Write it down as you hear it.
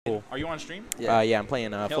Cool. Are you on stream? Yeah, I'm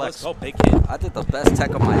playing Yo, Flex. let's go, big kid. I did the best tech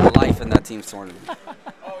of my life in that team's tournament.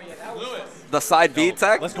 Lewis. The side B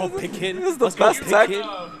tech? Let's go, big kid. It was the Let's go, best big tech kid.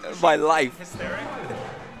 of my life.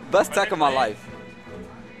 Best tech of my life.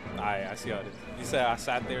 I see how it is. You said I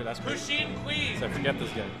sat there. That's crazy. He said, forget this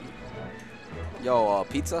guy. Yo,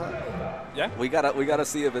 Pizza Hut? Yeah? We gotta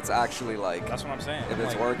see if it's actually like. That's what I'm saying. If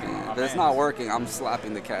it's like, working. If it's not working, I'm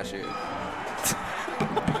slapping the cashier.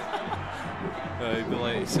 He'd be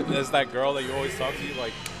like, there's that girl that you always talk to. You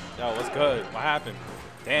like, yo, what's good? What happened?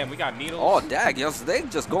 Damn, we got needles. Oh, dag, yo, so they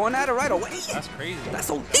just going at it right away. That's crazy. That's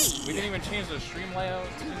OD. We didn't even change the stream layout.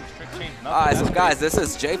 We didn't change nothing. All right, so That's guys, crazy.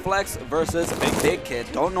 this is Jflex versus Big Kid.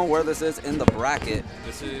 Don't know where this is in the bracket.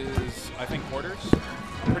 This is, I think, quarters.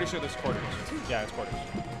 I'm pretty sure this is quarters. Yeah, it's quarters.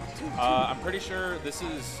 I'm pretty sure this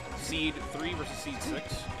is seed 3 versus seed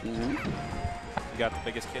 6. We got the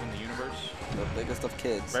biggest kid in the universe. The biggest of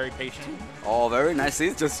kids. Very patient. Oh, very nice.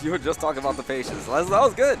 You were just talking about the patience. That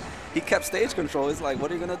was good. He kept stage control. He's like,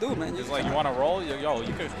 what are you going to do, man? He's like, you want to roll? Yo,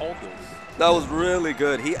 you could hold this. That was really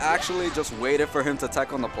good. He actually just waited for him to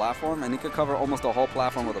tech on the platform, and he could cover almost the whole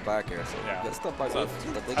platform with a back air. So Yeah. good stuff by the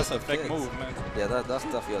biggest That's a of thick kids. move, man. Yeah, that's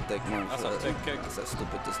definitely a thick move. That's a thick kick. That's a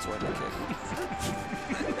stupid disjointed kick.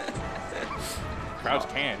 Crouch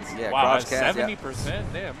cans. Yeah, wow, crouch cans,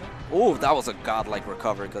 70%? Damn. Ooh, that was a godlike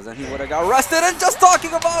recovery, because then he would have got arrested. And just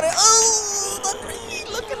talking about it,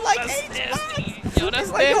 oh, looking like H. Yo, that's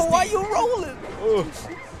He's like, yo, why you rolling? Ooh.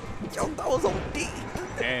 Yo, that was OD.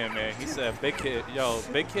 Damn, man. He said, big kid. Yo,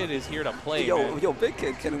 big kid is here to play, Yo, man. yo, Big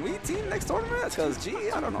Kid, can we team next tournament? Because,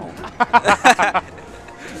 gee, I don't know.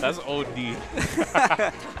 That's OD.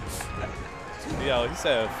 Yo, he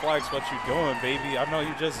said, Flex, what you doing, baby? I know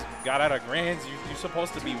you just got out of Grands. You're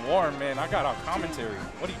supposed to be warm, man. I got on commentary.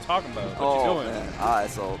 What are you talking about? What you doing? Man. All right,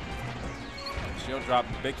 so. Shield drop.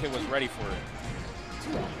 Big kid was ready for it.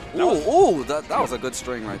 That was a good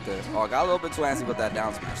string right there. Oh, I got a little bit too antsy with that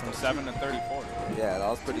down smash. From 7 to 34. Yeah, that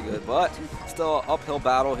was pretty good. But still an uphill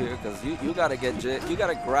battle here because you got to get jig. You got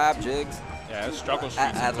to grab jigs. Yeah, it's struggle street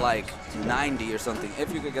at like 90 or something,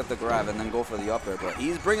 if you could get the grab and then go for the up air. But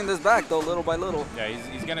he's bringing this back though, little by little. Yeah,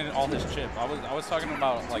 he's getting all his chip. I was talking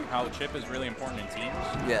about like how chip is really important in teams.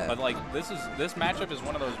 Yeah. But like this matchup is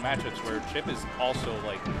one of those matchups where chip is also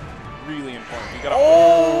like really important. You gotta.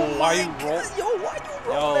 Oh, why you roll? Yo, why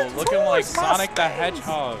you rolling? Yo, looking like Sonic the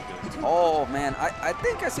Hedgehog. Oh man, I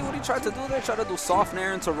think I see what he tried to do there. Tried to do soft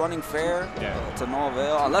nair into running fair. Yeah. To no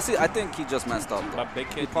avail. Unless I think he just messed up. But big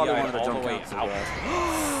kid, he probably wanted to all jump the way out. out.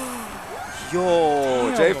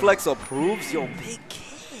 Yo, Jflex approves. Yo, Big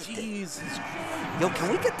Kid. Jesus. Yo, can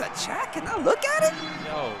we get the chat? Can I look at it?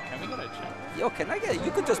 Yo, can we get a chat? Yo, can I get it?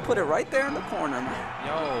 You could just put it right there in the corner, man.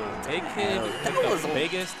 Yo, big kid with the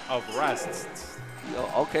biggest of rests. Yo,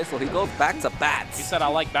 okay, so he goes back to bats. He said, I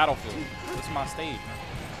like Battlefield. This is my stage, man.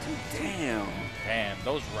 Damn. Damn,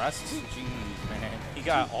 those rests, jeez, man. He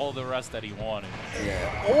got all the rest that he wanted.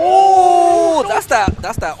 Yeah. Oh, that's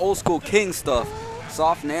that old school king stuff.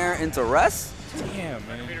 Soft nair into rest. Damn,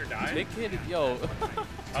 man. Big kid, yo.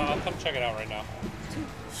 I'll come check it out right now.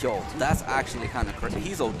 Yo, that's actually kind of crazy.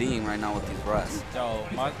 He's ODing right now with these rests. Yo,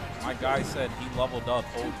 my guy said he leveled up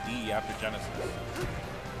OD after Genesis.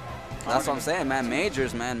 That's what I'm saying, man.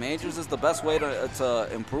 Majors, man. Majors is the best way to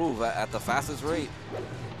improve at the fastest rate.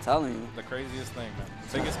 I'm telling you. The craziest thing, man.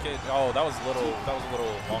 Biggest kid. Oh, that was a little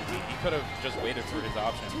wonky. He could have just waited for his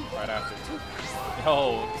option right after.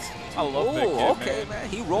 Yo, I love Big Kid, okay, man.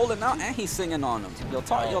 He rolling out and he's singing on him. Yo,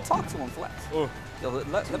 talk to him, Flex. Ooh. Yo,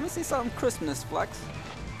 let me see some crispness, Flex.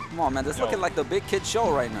 Come on, man. This is looking like the Big Kid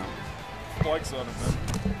show right now. Flex on him,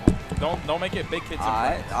 man. Don't make it Big Kid's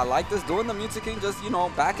I like this. Doing the Music King, just,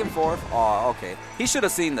 back and forth. Oh, okay. He should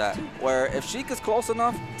have seen that. Where if Sheik is close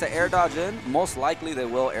enough to air dodge in, most likely they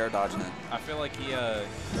will air dodge in. I feel like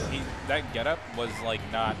that getup was like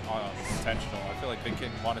not intentional. I feel like Big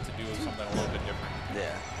Kid wanted to do something a little bit different.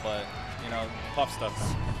 Yeah. But, tough stuff.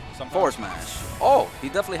 Sometimes. Force smash. Oh, he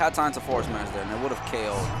definitely had time to force smash there, and it would have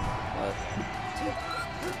KO'd. But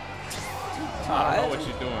I don't know what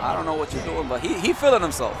you're doing. I don't know what you're doing, but he feeling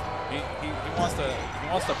himself. He wants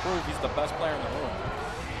to prove he's the best player in the room.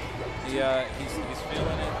 He's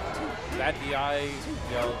feeling it. That DI,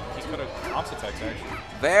 he could have comps attacked actually.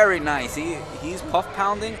 Very nice. He's puff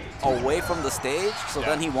pounding away from the stage, so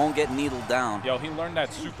then he won't get needled down. Yo, he learned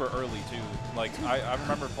that super early too. Like I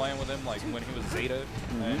remember playing with him like when he was Zeta,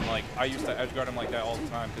 and like I used to edge guard him like that all the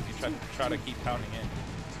time because he tried to keep pounding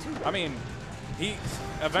in. I mean,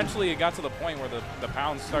 eventually it got to the point where the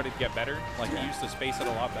pounds started to get better. Like he used to space it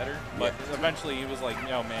a lot better, but eventually he was like,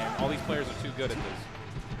 yo man, all these players are too good at this.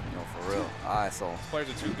 For real. Alright, so players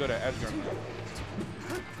are too good at edge guarding.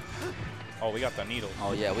 Oh, we got the needles.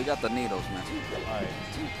 Oh, yeah, we got the needles, man. All right.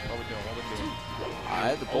 What we doing? What we doing? All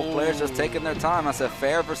right, the both players just taking their time. I said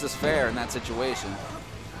fair versus fair in that situation.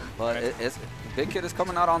 But it's Big Kid is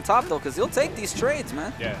coming out on top, though, because he'll take these trades,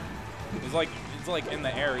 man. Yeah. He's like in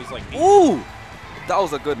the air. He's like. Ooh! That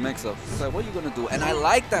was a good mix-up. He's like, what are you going to do? And I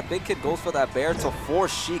like that Big Kid goes for that bear to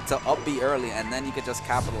force Sheik to up B early, and then you could just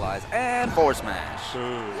capitalize. And forward smash.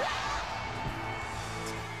 Oh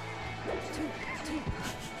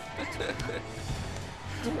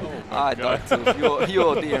I Dark Tooth, you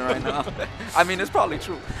ODing right now. I mean, it's probably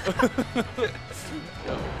true.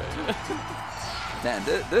 Damn,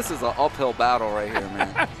 this is an uphill battle right here,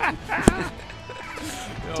 man.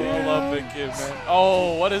 Yo, I love Big Kid, man.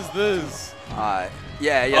 Oh, what is this? Yeah,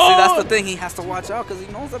 see, that's the thing. He has to watch out because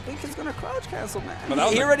he knows that Big Kid's going to crouch cancel, man.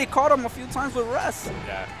 He already caught him a few times with rest.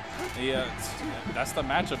 Yeah, that's the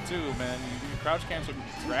matchup, too, man. You crouch cancel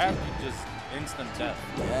grab, you just instant death.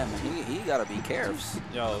 Yeah, man, he got to be careful.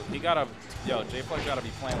 Yo, Jflex got to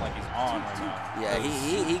be playing like he's on right now. Yeah,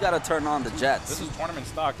 he got to turn on the jets. This is tournament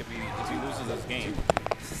stock if he loses this game.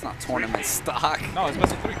 It's not tournament stock. No, it's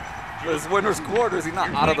best of 3. It's winner's quarters. He's not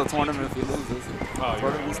out of the tournament if he loses. Oh,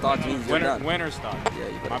 tournament stock means you're done. Winner's stock. Yeah,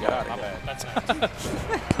 you better get out of here. That's all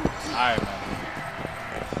right, man.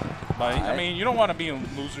 But I mean, you don't want to be in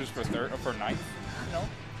losers for ninth, you know.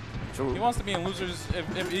 True. He wants to be in losers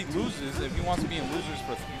if he loses. If he wants to be in losers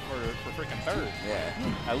for freaking third. Yeah.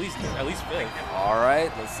 At least fifth. All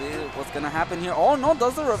right, let's see what's gonna happen here. Oh no,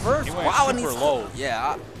 does the reverse? He went wow, super and he's low.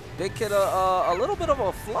 Yeah. Big Kid, a little bit of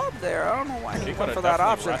a flub there. I don't know why he went for that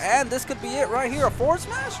option. Rested. And this could be it right here, a forward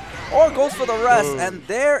smash, or goes for the rest. And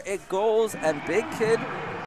there it goes. And Big Kid